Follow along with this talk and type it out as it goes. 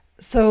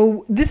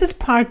So this is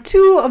part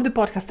 2 of the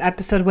podcast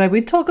episode where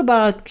we talk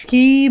about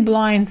key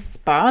blind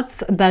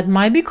spots that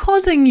might be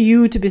causing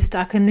you to be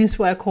stuck in this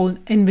what I call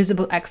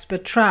invisible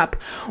expert trap,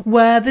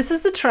 where this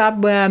is the trap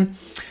where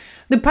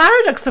the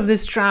paradox of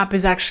this trap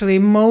is actually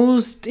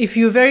if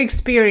you're very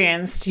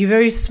experienced, you're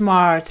very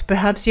smart,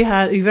 perhaps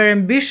you're very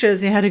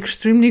ambitious, you had an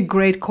extremely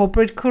great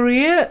corporate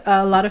career,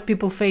 a lot of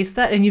people face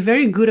that, and you're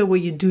very good at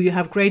what you do, you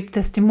have great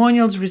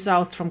testimonials,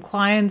 results from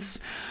clients,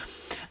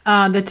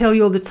 they tell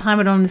you all the time,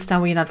 I don't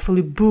understand why you're not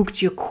fully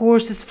booked. Your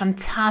course is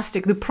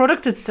fantastic. The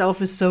product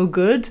itself is so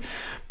good,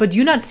 but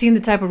you're not seeing the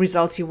type of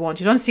results you want.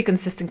 You don't see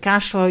consistent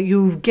cash flow.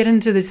 You get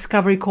into the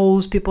discovery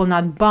calls, people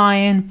not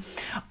buying,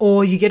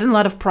 or you get a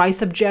lot of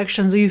price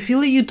objections, or you feel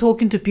like you're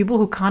talking to people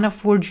who can't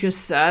afford your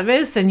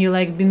service, and you're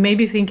like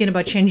maybe thinking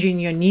about changing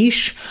your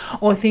niche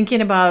or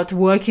thinking about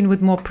working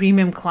with more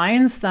premium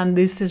clients, then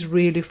this is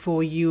really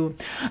for you.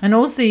 And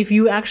also, if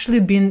you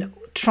actually been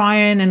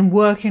trying and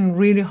working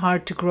really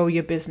hard to grow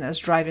your business,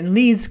 driving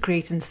leads,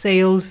 creating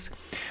sales,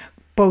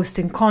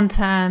 posting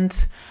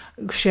content,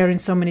 sharing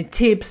so many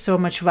tips, so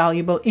much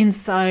valuable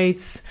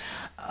insights,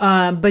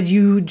 but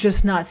you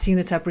just not seeing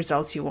the type of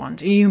results you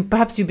want.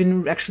 Perhaps you've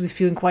been actually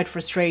feeling quite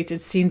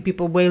frustrated, seeing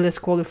people way less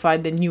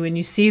qualified than you, and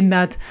you've seen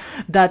that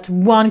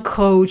one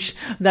coach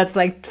that's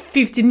like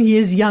 15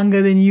 years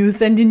younger than you,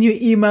 sending you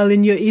email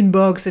in your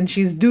inbox, and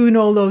she's doing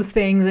all those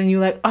things, and you're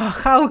like, oh,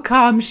 how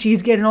come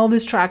she's getting all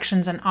these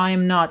tractions and I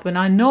am not, when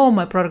I know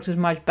my product is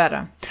much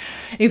better?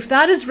 If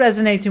that is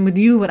resonating with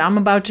you, what I'm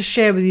about to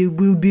share with you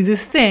will be the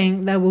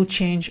thing that will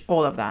change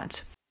all of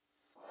that.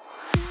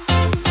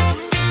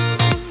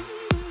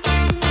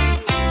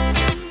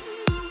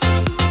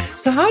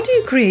 So how do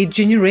you create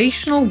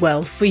generational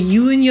wealth for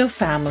you and your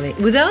family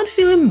without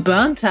feeling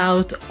burnt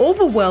out,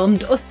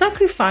 overwhelmed, or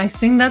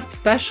sacrificing that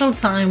special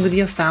time with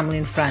your family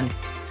and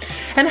friends?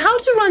 And how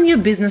to run your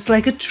business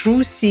like a true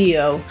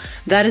CEO?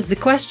 That is the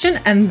question,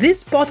 and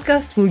this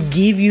podcast will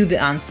give you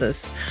the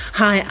answers.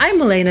 Hi,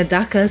 I'm Elena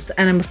Dakas,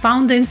 and I'm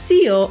founder and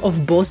CEO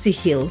of Bossy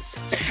Hills.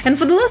 And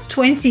for the last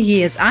 20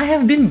 years, I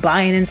have been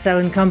buying and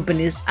selling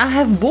companies. I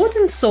have bought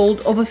and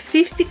sold over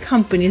 50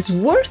 companies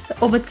worth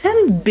over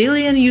 $10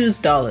 billion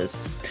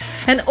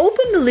and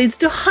opened the lids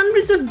to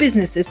hundreds of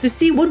businesses to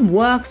see what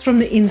works from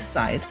the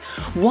inside.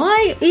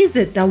 Why is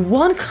it that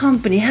one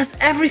company has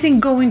everything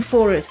going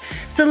for it?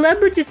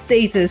 Celebrity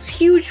status,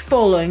 huge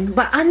following,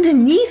 but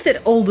underneath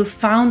it all, the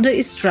founder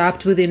is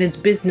trapped within its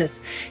business,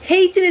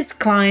 hating its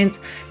clients,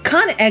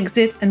 can't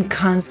exit, and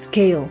can't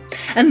scale.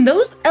 And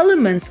those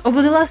elements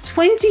over the last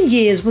 20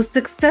 years, what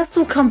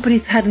successful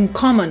companies had in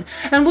common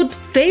and what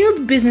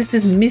failed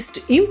businesses missed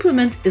to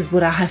implement, is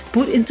what I have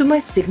put into my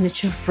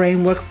signature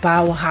framework,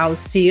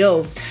 Powerhouse CEO.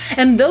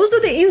 And those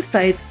are the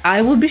insights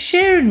I will be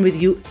sharing with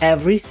you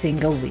every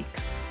single week.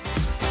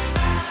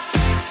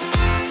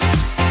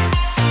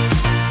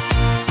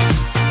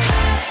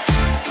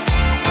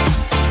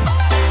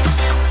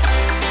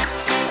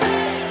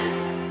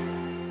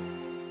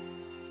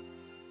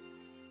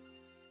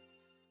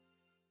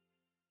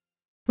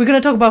 We're going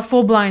to talk about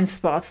 4 blind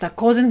spots that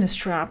cause in this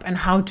trap and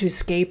how to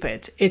escape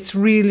it. It's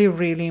really,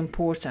 really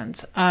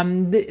important.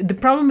 The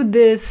problem with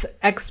this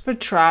expert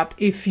trap,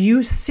 if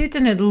you sit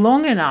in it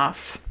long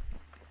enough,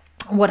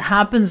 what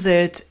happens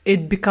is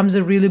it becomes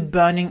a really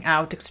burning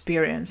out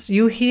experience.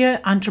 You hear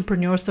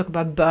entrepreneurs talk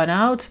about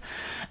burnout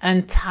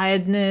and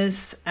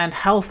tiredness and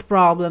health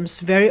problems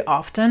very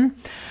often.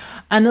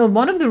 And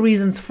one of the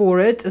reasons for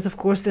it is, of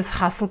course, this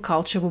hustle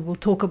culture. We will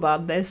talk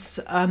about this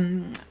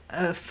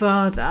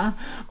further.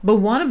 But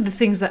one of the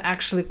things that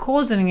actually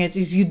causing it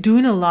is you're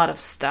doing a lot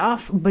of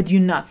stuff, but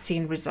you're not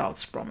seeing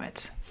results from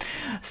it.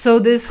 So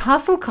this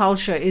hustle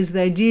culture is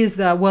the idea is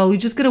that, well, you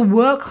just got to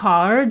work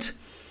hard.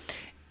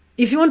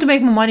 If you want to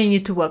make more money, you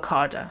need to work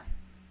harder.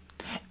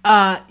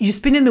 You're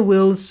spinning the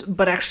wheels,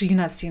 but actually you're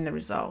not seeing the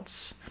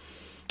results.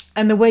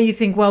 And the way you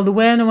think, well, the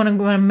way I want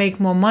to make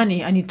more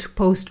money, I need to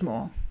post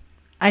more.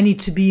 I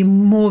need to be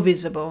more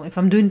visible. If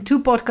I'm doing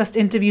 2 podcast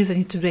interviews, I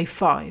need to do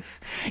 5.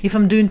 If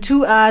I'm doing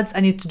 2 ads, I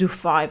need to do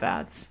 5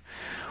 ads.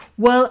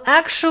 Well,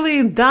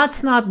 actually,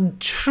 that's not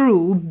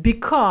true,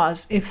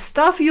 because if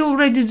stuff you're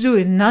already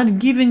doing not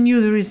giving you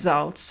the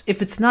results,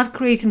 if it's not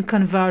creating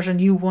conversion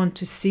you want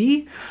to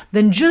see,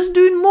 then just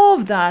doing more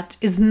of that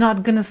is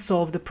not going to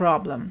solve the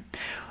problem.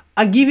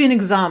 I'll give you an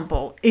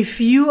example. If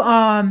you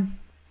are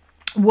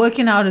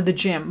working out at the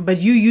gym, but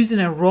you using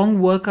a wrong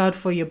workout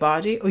for your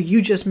body, or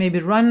you just maybe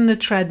running the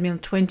treadmill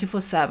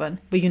 24/7,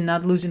 but you're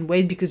not losing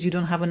weight because you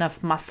don't have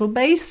enough muscle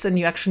base and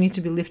you actually need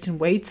to be lifting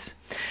weights.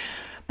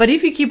 But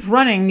if you keep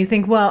running, you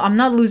think, well, I'm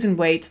not losing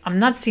weight, I'm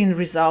not seeing the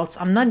results,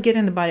 I'm not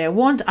getting the body I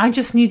want, I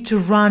just need to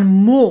run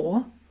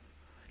more.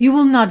 You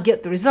will not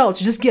get the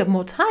results, you just get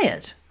more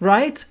tired,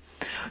 right?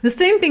 The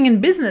same thing in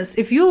business.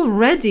 If you're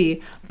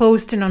already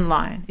posting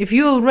online, if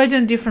you're already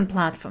on different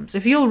platforms,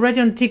 if you're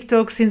already on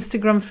TikToks,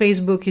 Instagram,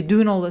 Facebook, you're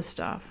doing all this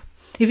stuff.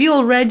 If you're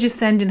already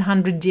sending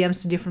 100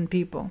 DMs to different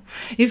people,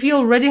 if you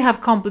already have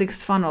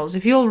complex funnels,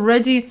 if you're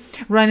already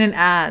running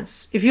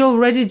ads, if you're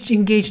already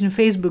engaged in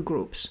Facebook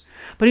groups,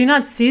 but you're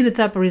not seeing the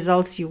type of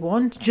results you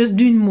want. Just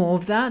doing more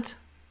of that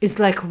is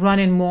like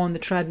running more on the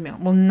treadmill,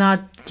 will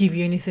not give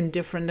you anything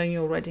different than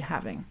you're already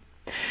having.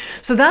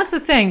 So that's the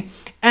thing.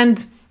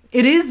 And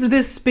it is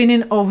this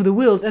spinning of the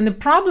wheels. And the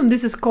problem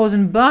this is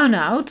causing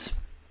burnout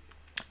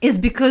is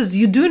because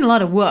you're doing a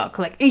lot of work.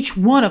 Like each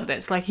one of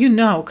this, like,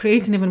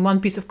 creating even one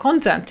piece of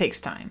content takes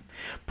time.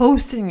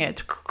 Posting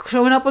it,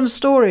 showing up on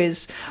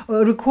stories,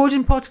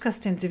 recording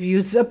podcast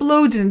interviews,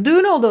 uploading,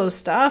 doing all those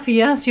stuff.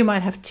 Yes, you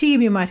might have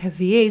team, you might have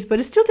VAs, but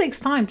it still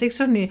takes time. It takes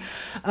certainly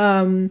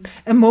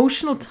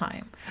emotional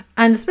time.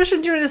 And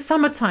especially during the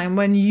summertime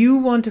when you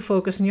want to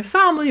focus on your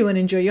family, you want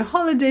to enjoy your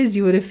holidays,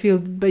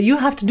 but you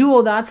have to do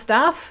all that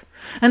stuff.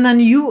 And then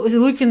you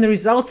look in the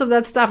results of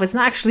that stuff. It's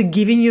not actually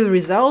giving you the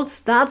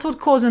results. That's what's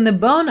causing the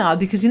burnout,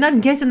 because you're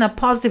not getting that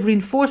positive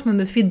reinforcement,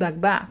 the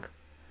feedback back.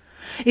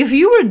 If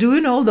you were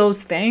doing all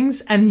those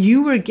things and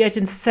you were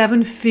getting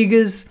 7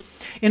 figures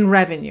in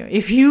revenue,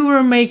 if you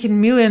were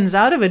making millions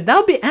out of it, that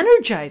would be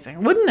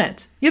energizing, wouldn't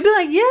it? You'd be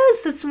like,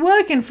 yes, it's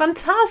working,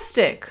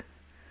 fantastic.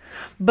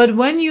 But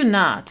when you're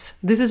not,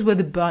 this is where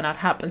the burnout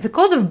happens. The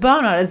cause of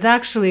burnout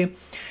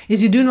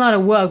is you're doing a lot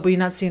of work, but you're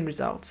not seeing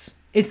results.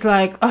 It's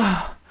like,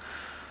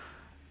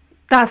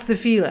 that's the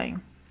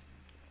feeling.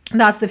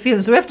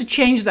 So we have to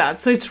change that.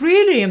 So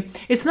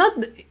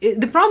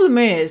the problem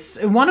is,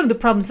 one of the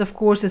problems, of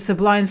course, is a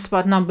blind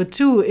spot. Number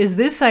 2 is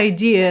this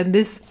idea,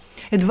 this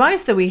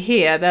advice that we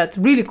hear that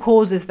really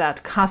causes that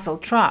hustle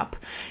trap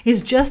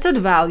is just add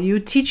value,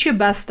 teach your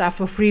best stuff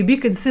for free, be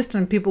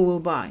consistent, people will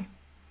buy.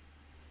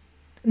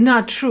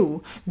 Not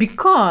true,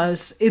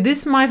 because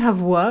this might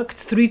have worked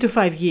 3 to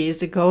 5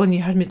 years ago, and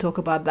you heard me talk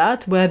about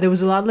that, where there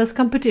was a lot less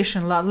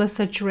competition, a lot less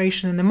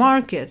saturation in the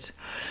market.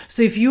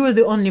 So if you are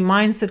the only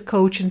mindset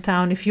coach in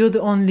town, if you're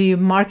the only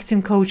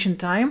marketing coach in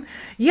time,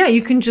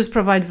 you can just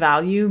provide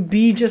value,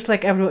 be just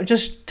like everyone,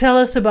 just tell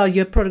us about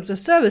your product or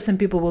service and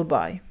people will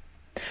buy.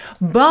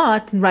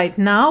 But right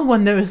now,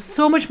 when there is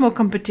so much more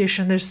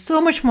competition, there's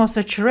so much more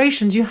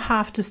saturation, you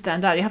have to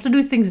stand out. You have to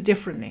do things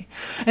differently.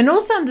 And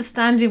also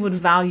understanding what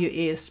value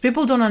is.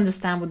 People don't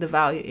understand what the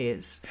value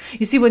is.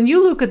 You see, when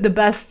you look at the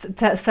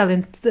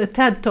best-selling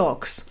TED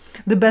Talks,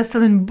 the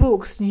best-selling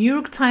books, New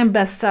York Times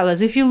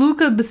bestsellers, if you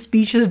look at the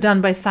speeches done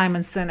by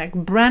Simon Sinek,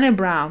 Brené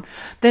Brown,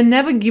 they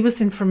never give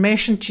us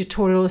information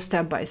tutorial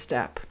step by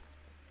step.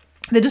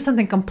 They do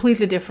something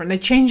completely different. They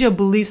change your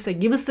beliefs. They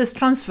give us this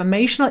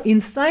transformational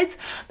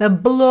insights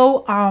that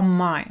blow our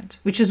mind,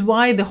 which is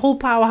why the whole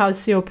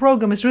Powerhouse SEO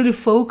program is really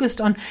focused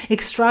on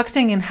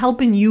extracting and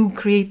helping you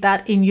create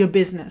that in your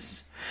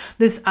business.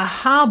 This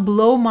aha,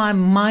 blow my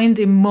mind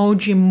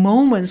emoji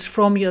moments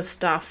from your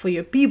stuff for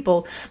your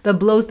people that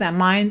blows their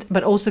mind,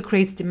 but also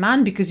creates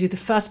demand because you're the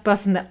first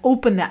person that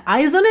open their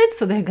eyes on it.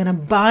 So they're going to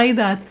buy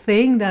that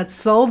thing that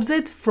solves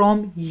it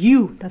from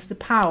you. That's the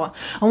power.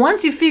 And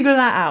once you figure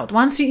that out,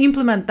 once you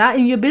implement that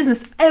in your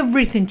business,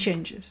 everything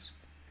changes.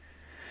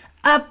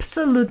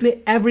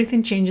 Absolutely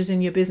everything changes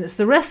in your business.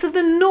 The rest of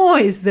the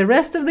noise, the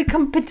rest of the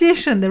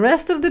competition, the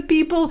rest of the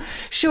people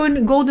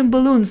showing golden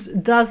balloons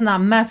does not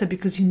matter,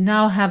 because you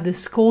now have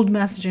this cold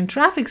messaging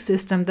traffic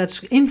system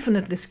that's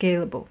infinitely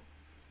scalable.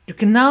 You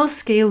can now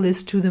scale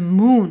this to the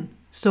moon.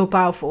 So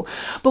powerful.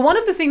 But one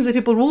of the things that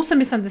people also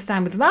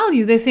misunderstand with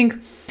value, they think,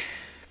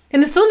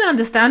 and it's totally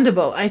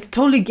understandable. I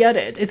totally get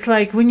it. It's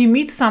like when you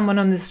meet someone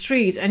on the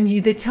street and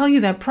they tell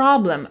you their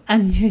problem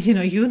and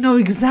you know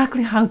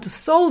exactly how to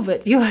solve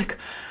it. You're like,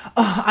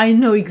 oh, I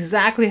know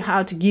exactly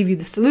how to give you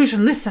the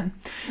solution. Listen,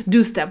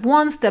 do step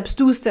 1, steps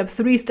 2, step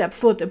 3, step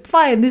 4, step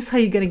 5, and this is how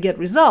you're going to get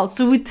results.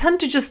 So we tend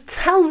to just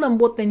tell them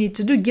what they need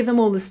to do, give them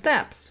all the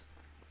steps.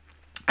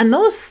 And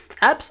those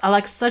steps are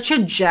like such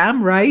a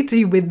gem, right? Are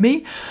you with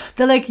me?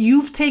 They're like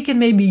you've taken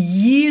maybe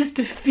years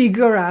to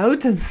figure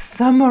out and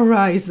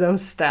summarize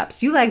those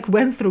steps. You like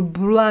went through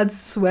blood,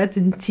 sweat,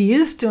 and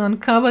tears to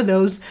uncover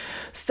those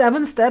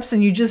 7 steps,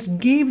 and you just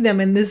gave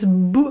them in this,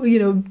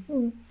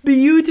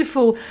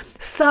 beautiful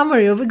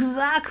summary of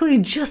exactly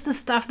just the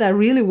stuff that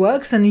really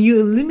works, and you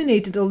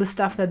eliminated all the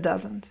stuff that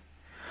doesn't.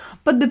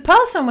 But the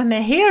person, when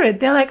they hear it,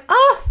 they're like,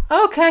 oh,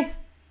 okay.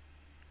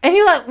 And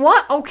you're like,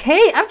 what?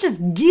 Okay, I've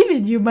just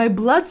given you my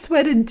blood,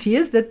 sweat, and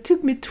tears that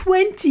took me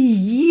 20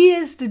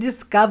 years to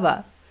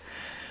discover.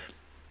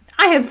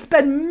 I have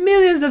spent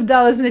millions of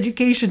dollars in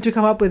education to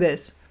come up with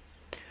this.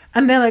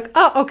 And they're like,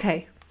 oh,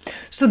 okay.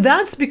 So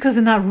that's because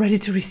they're not ready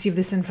to receive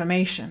this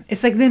information.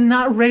 It's like they're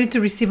not ready to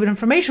receive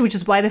information, which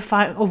is why they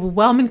find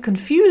overwhelming,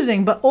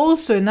 confusing. But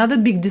also another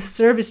big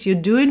disservice you're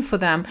doing for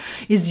them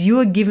is you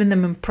are giving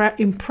them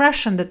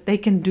impression that they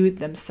can do it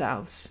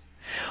themselves.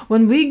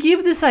 When we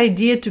give this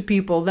idea to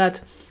people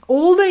that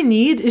all they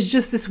need is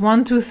just this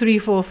 1, 2, 3,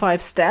 4,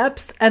 5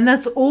 steps, and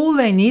that's all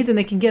they need, and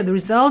they can get the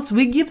results,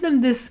 we give them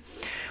this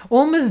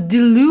almost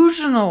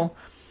delusional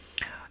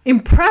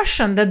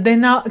impression that they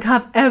now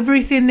have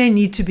everything they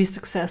need to be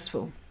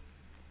successful.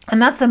 And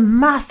that's a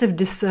massive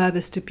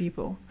disservice to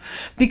people,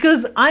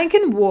 because I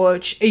can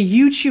watch a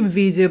YouTube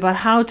video about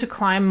how to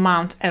climb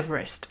Mount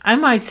Everest. I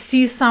might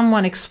see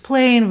someone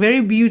explain very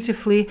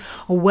beautifully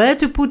where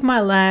to put my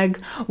leg,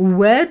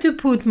 where to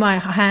put my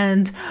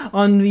hand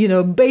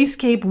on, base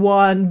camp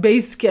 1,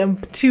 base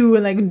camp 2,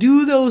 and like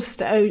do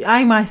those.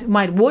 I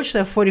might watch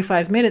that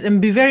 45 minutes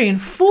and be very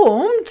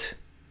informed.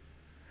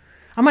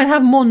 I might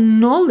have more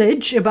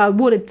knowledge about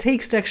what it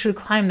takes to actually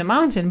climb the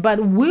mountain, but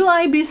will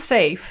I be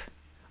safe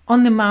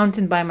on the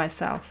mountain by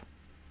myself?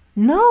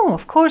 No,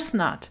 of course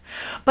not.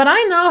 But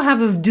I now have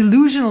a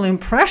delusional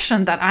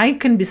impression that I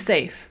can be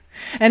safe.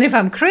 And if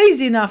I'm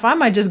crazy enough, I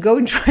might just go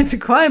and try to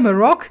climb a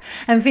rock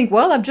and think,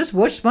 well, I've just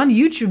watched one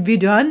YouTube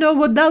video. I know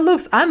what that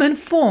looks. I'm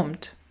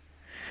informed.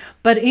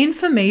 But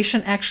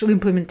information, actual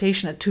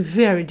implementation are two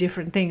very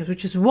different things,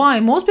 which is why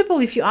most people,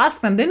 if you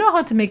ask them, they know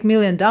how to make $1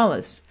 million.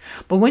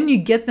 But when you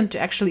get them to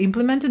actually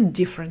implement a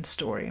different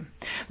story.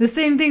 The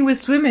same thing with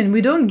swimming.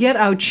 We don't get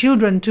our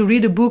children to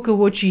read a book or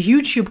watch a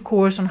YouTube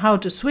course on how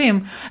to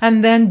swim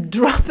and then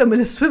drop them in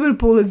a swimming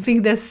pool and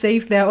think they're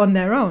safe there on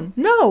their own.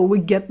 No, we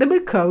get them a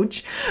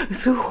coach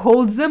who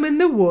holds them in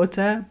the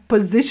water,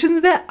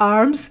 positions their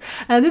arms,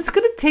 and it's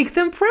going to take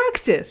them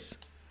practice.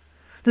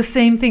 The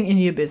same thing in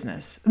your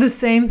business, the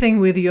same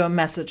thing with your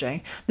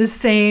messaging, the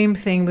same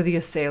thing with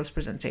your sales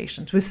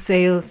presentations,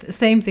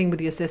 same thing with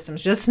your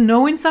systems. Just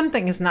knowing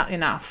something is not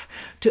enough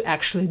to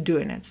actually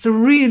doing it. So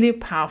really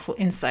powerful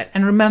insight.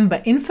 And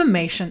remember,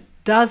 information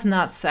does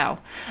not sell.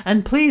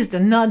 And please do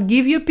not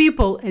give your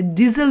people a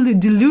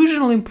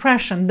delusional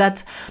impression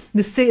that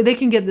they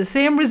can get the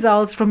same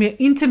results from your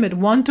intimate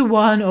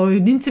one-to-one or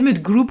an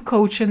intimate group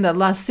coaching that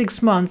lasts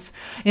 6 months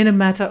in a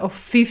matter of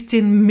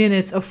 15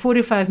 minutes or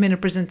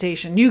 45-minute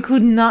presentation. You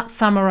could not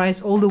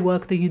summarize all the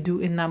work that you do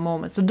in that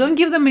moment. So don't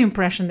give them the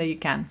impression that you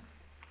can.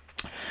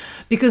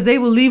 Because they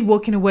will leave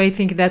walking away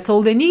thinking that's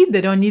all they need.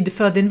 They don't need the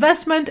further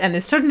investment, and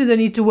they certainly don't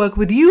need to work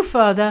with you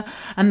further.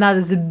 And that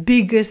is the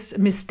biggest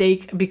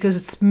mistake, because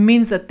it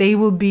means that they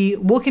will be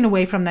walking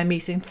away from that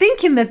meeting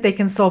thinking that they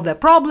can solve their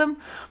problem,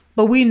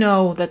 but we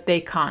know that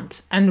they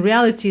can't. And the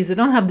reality is they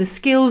don't have the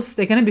skills.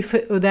 They're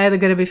either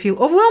going to feel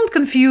overwhelmed,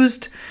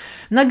 confused,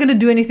 not going to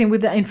do anything with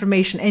that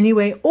information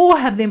anyway, or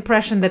have the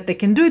impression that they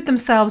can do it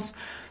themselves,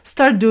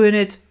 start doing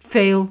it,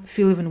 fail,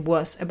 feel even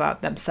worse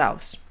about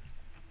themselves.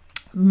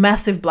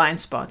 Massive blind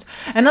spot.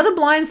 Another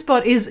blind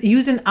spot is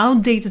using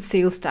outdated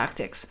sales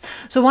tactics.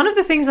 So one of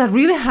the things that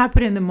really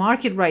happen in the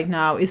market right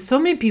now is so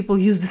many people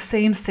use the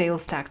same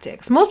sales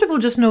tactics. Most people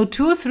just know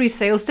 2 or 3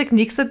 sales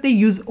techniques that they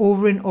use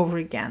over and over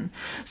again,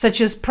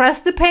 such as press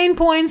the pain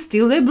points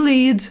till they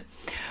bleed,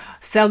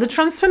 sell the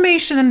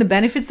transformation and the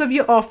benefits of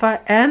your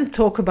offer, and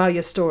talk about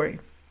your story.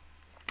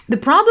 The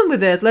problem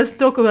with it, let's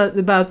talk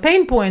about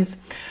pain points.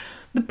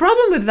 The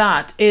problem with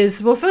that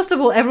is, well, first of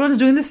all, everyone's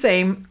doing the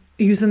same,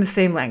 using the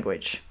same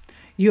language.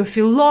 You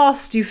feel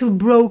lost, you feel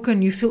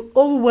broken, you feel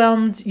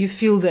overwhelmed, you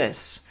feel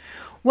this.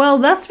 Well,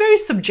 that's very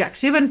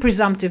subjective and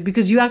presumptive,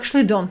 because you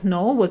actually don't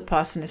know what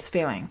person is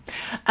feeling.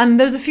 And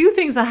there's a few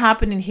things that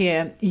happen in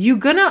here.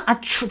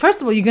 First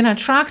of all, you're gonna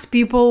attract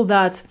people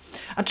that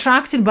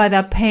attracted by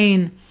that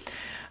pain,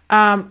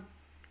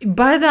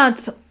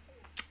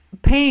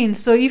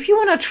 So if you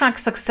want to attract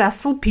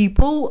successful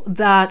people,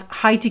 that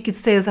high ticket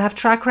sales have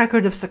track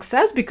record of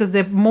success, because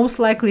they're most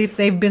likely, if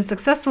they've been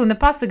successful in the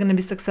past, they're going to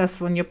be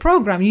successful in your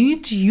program. You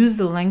need to use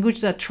the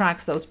language that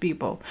attracts those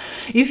people.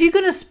 If you're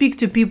going to speak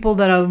to people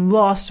that are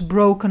lost,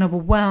 broken,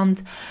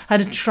 overwhelmed,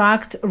 had a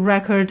track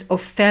record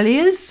of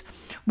failures,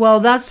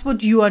 well, that's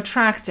what you are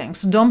attracting.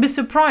 So don't be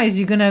surprised.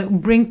 You're going to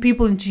bring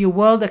people into your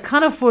world that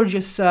can't afford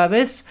your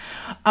service,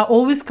 are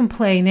always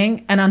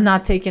complaining, and are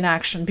not taking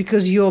action,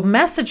 because your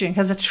messaging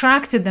has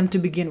attracted them to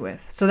begin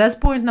with. So that's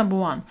point number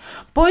 1.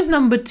 Point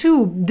number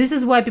 2, this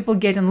is why people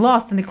getting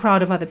lost in the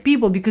crowd of other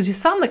people, because you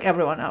sound like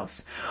everyone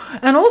else.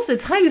 And also,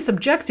 it's highly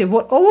subjective.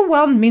 What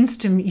overwhelmed means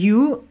to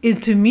you is,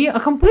 to me, are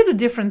completely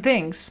different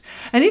things.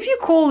 And if you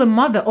call a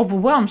mother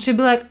overwhelmed, she'll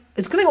be like,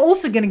 it's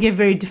also going to get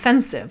very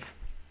defensive.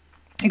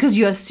 Because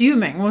you're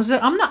assuming,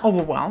 I'm not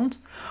overwhelmed.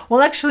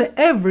 Well, actually,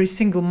 every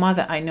single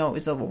mother I know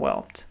is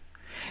overwhelmed.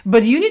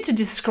 But you need to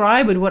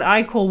describe it, what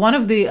I call one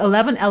of the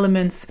 11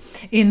 elements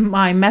in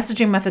my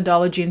messaging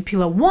methodology in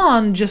Pillar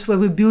 1, just where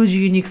we build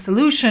your unique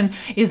solution,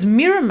 is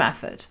mirror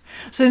method.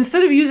 So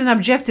instead of using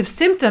objective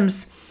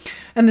symptoms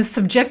and the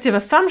subjective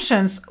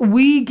assumptions,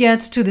 we get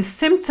to the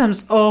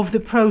symptoms of the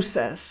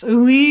process.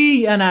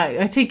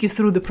 I take you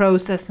through the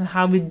process and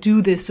how we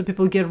do this, so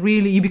people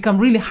you become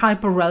really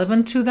hyper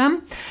relevant to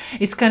them.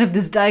 It's kind of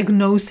this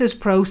diagnosis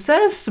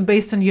process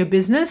based on your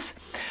business.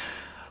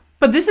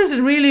 But this is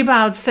really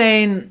about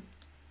saying,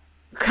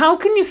 how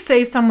can you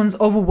say someone's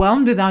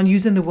overwhelmed without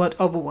using the word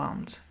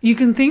overwhelmed? You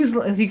can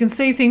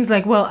say things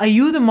like, well, are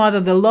you the mother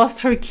that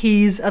lost her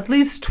keys at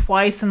least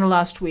twice in the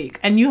last week?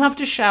 And you have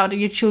to shout at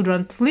your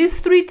children at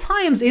least 3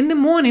 times in the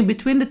morning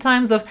between the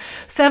times of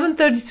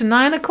 7:30 to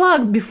 9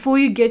 o'clock before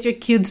you get your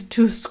kids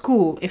to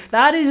school. If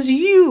that is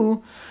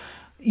you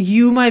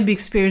might be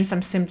experiencing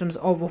some symptoms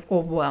of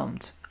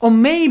overwhelmed. Or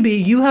maybe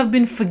you have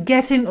been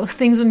forgetting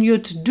things on your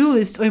to-do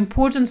list or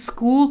important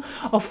school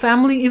or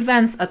family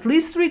events at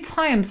least 3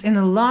 times in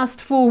the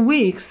last 4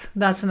 weeks.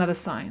 That's another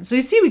sign. So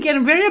you see, we're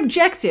getting very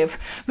objective,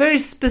 very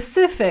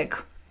specific.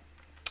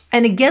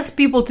 And it gets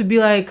people to be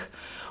like,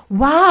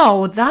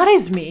 wow, that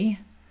is me.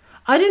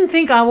 I didn't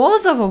think I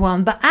was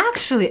overwhelmed, but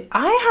actually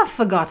I have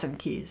forgotten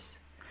keys.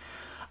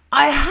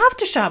 I have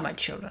to shout my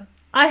children.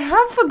 I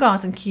have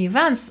forgotten key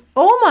events.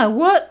 Oh my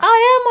word,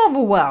 I am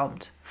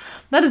overwhelmed.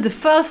 That is the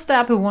first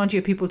step we want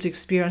your people to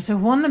experience. I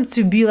want them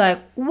to be like,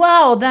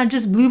 wow, that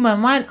just blew my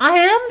mind. I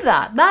am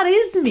that. That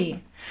is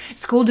me.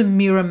 It's called the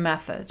mirror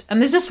method.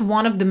 And it's just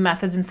one of the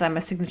methods inside my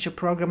signature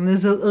program.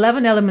 There's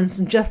 11 elements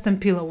just in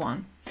pillar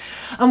 1.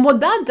 And what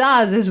that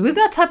does is with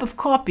that type of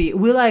copy,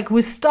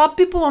 we stop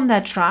people on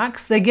their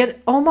tracks. They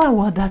get, oh my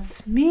word,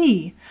 that's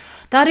me.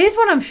 That is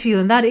what I'm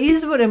feeling. That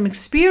is what I'm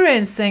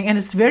experiencing. And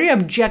it's very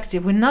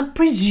objective. We're not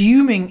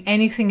presuming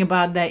anything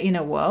about their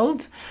inner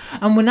world.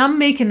 And we're not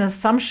making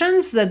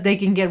assumptions that they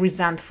can get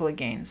resentful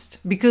against.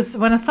 Because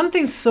when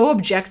something's so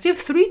objective,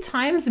 3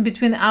 times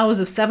between the hours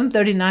of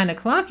 7:30, 9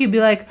 o'clock, you'll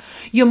be like,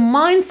 your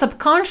mind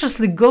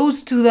subconsciously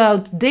goes to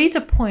that data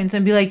point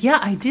and be like, yeah,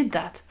 I did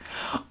that.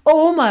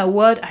 Oh my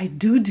word, I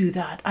do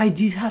that. I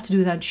did have to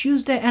do that on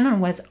Tuesday and on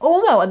Wednesday.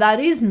 Oh my word,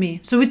 that is me.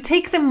 So we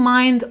take the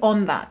mind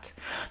on that.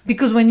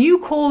 Because when you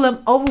call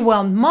them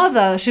overwhelmed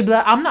mother, she'll be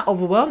like, I'm not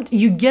overwhelmed.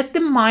 You get the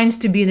mind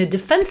to be in a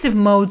defensive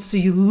mode, so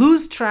you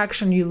lose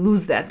traction, you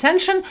lose their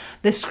attention,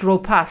 they scroll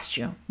past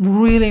you.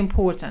 Really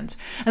important.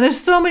 And there's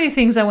so many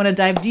things I want to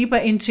dive deeper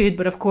into it,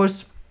 but of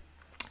course,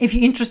 if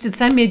you're interested,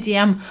 send me a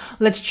DM.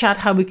 Let's chat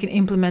how we can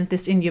implement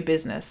this in your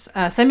business.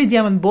 Send me a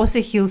DM on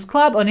Bossy Heels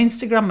Club on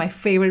Instagram, my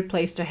favorite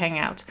place to hang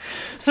out.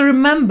 So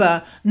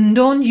remember,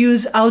 don't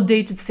use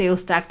outdated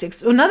sales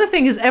tactics. Another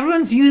thing is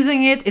everyone's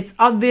using it. It's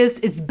obvious,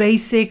 it's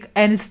basic,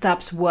 and it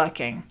stops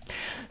working.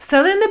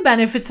 Selling the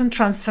benefits and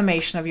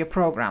transformation of your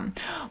program.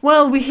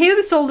 Well, we hear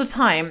this all the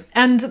time.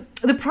 And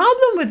the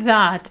problem with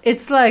that,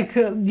 it's like,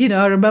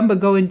 I remember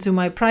going to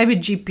my private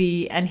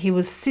GP and he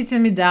was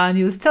sitting me down.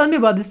 He was telling me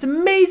about this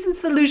amazing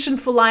solution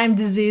for Lyme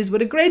disease,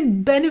 what a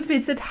great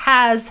benefits it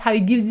has, how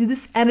it gives you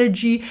this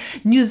energy,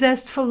 new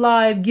zest for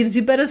life, gives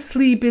you better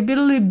sleep, a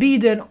better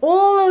libido, and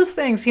all those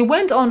things. He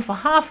went on for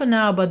half an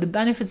hour about the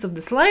benefits of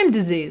this Lyme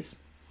disease.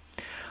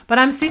 But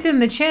I'm sitting in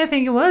the chair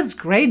thinking, well, it's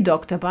great,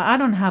 doctor, but I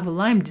don't have a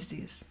Lyme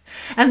disease.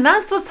 And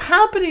that's what's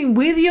happening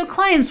with your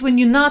clients when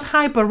you're not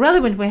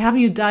hyper-relevant, when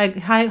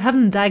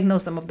haven't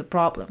diagnosed some of the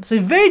problems. So a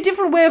very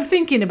different way of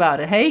thinking about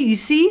it, hey, you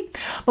see?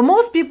 But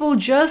most people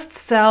just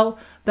sell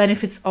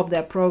benefits of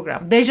their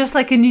program. They're just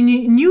like a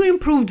new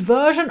improved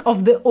version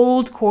of the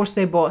old course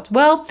they bought.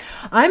 Well,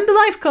 I'm the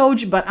life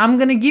coach, but I'm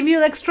going to give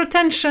you extra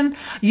attention.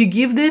 You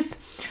give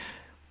this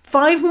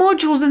 5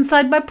 modules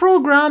inside my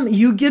program,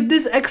 you get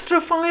this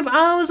extra 5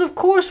 hours of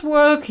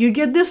coursework, you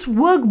get this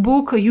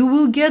workbook, you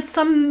will get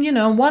some,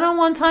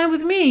 one-on-one time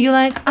with me. You're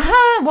like,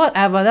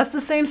 whatever, that's the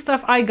same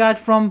stuff I got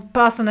from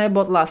person I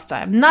bought last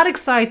time. Not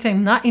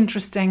exciting, not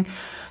interesting.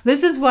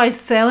 This is why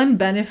selling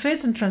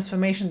benefits and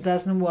transformation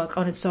doesn't work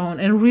on its own.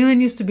 It really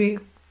needs to be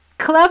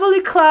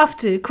cleverly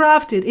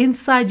crafted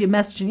inside your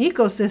messaging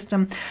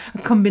ecosystem,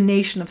 a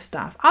combination of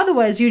stuff.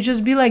 Otherwise, you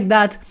just be like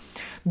that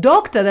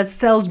doctor that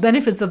sells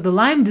benefits of the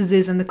Lyme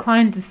disease and the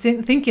client is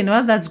thinking,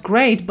 well, that's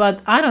great,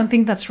 but I don't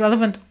think that's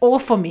relevant or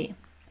for me.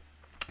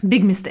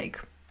 Big mistake.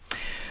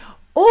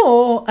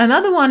 Or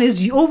another one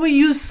is you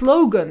overuse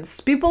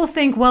slogans. People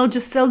think, well,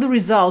 just sell the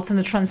results and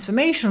the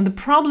transformation. The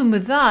problem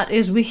with that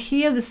is we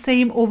hear the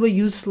same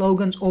overused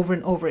slogans over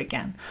and over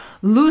again.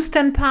 Lose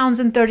 10 pounds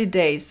in 30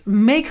 days.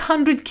 Make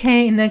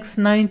 100K in the next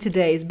 90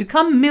 days.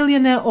 Become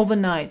millionaire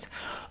overnight.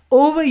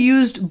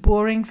 Overused,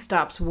 boring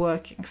stops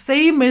working.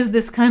 Same as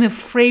this kind of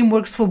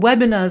frameworks for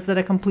webinars that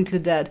are completely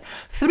dead.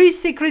 3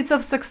 secrets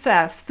of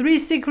success, 3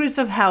 secrets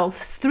of health,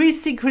 3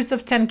 secrets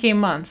of 10K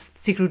months.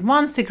 Secret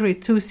 1,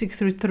 secret 2,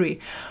 secret 3.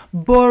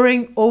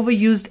 Boring,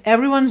 overused,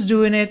 everyone's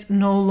doing it,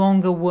 no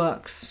longer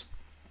works.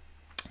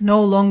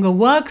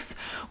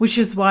 Which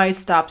is why it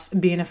stops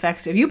being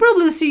effective. You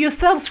probably see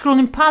yourself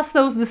scrolling past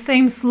the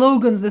same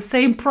slogans, the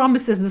same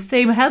promises, the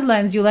same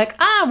headlines. You're like,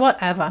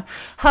 whatever.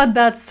 Heard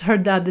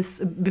that this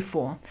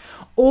before.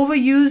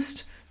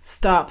 Overused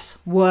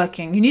stops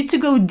working. You need to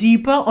go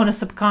deeper on a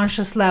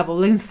subconscious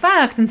level. In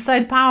fact,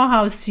 inside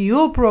Powerhouse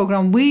CEO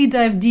program, we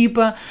dive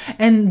deeper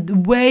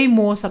and way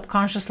more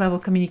subconscious level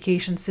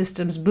communication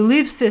systems,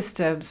 belief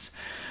systems.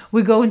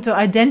 We go into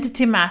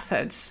identity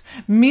methods,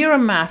 mirror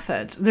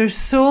methods. There's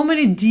so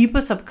many deeper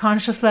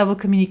subconscious level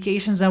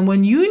communications. And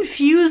when you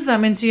infuse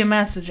them into your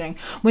messaging,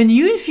 when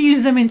you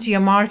infuse them into your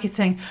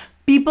marketing,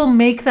 people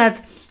make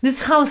that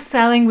This is how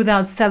selling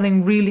without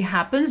selling really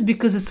happens,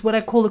 because it's what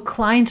I call a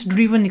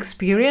client-driven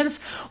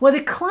experience, where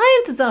the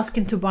client is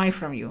asking to buy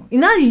from you.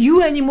 Not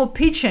you anymore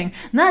pitching,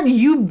 not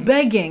you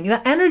begging.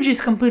 The energy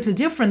is completely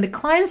different. The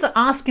clients are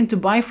asking to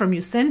buy from you,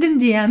 sending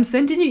DMs,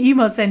 sending you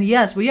emails saying,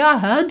 yes, we are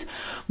heard,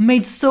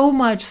 made so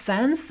much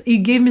sense. You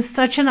gave me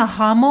such an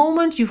aha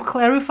moment. You've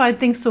clarified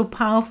things so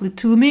powerfully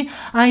to me.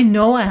 I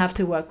know I have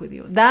to work with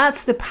you.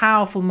 That's the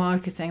powerful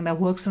marketing that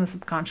works on a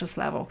subconscious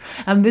level.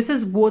 And this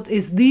is what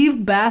is the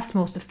best,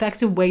 most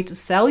effective way to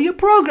sell your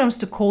programs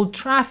to cold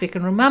traffic.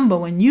 And remember,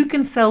 when you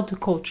can sell to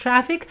cold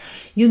traffic,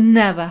 you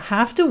never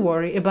have to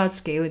worry about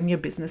scaling your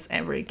business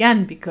ever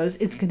again, because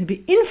it's going to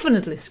be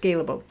infinitely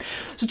scalable.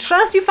 So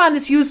trust you find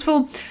this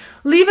useful.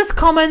 Leave us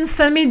comments,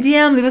 send me a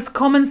DM, leave us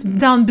comments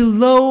down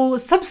below.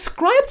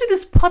 Subscribe to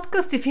this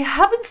podcast if you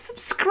haven't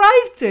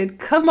subscribed to it.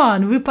 Come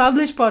on, we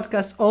publish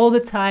podcasts all the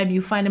time.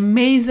 You find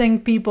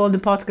amazing people on the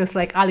podcast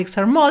like Alex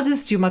Hormozis,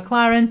 Stu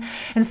McLaren,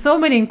 and so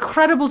many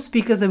incredible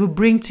speakers that we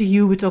bring to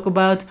you. We talk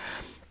about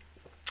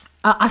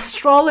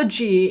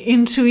astrology,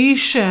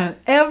 intuition,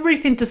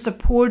 everything to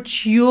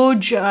support your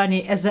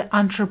journey as an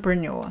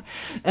entrepreneur,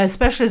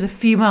 especially as a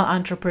female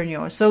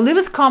entrepreneur. So leave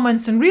us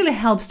comments, and really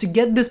helps to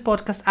get this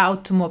podcast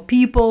out to more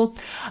people.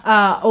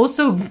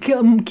 Also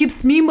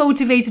keeps me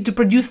motivated to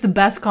produce the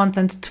best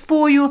content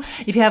for you.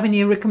 If you have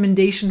any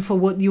recommendation for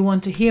what you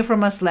want to hear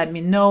from us, let me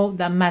know.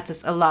 That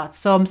matters a lot.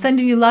 So I'm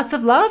sending you lots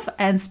of love,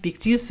 and speak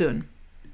to you soon.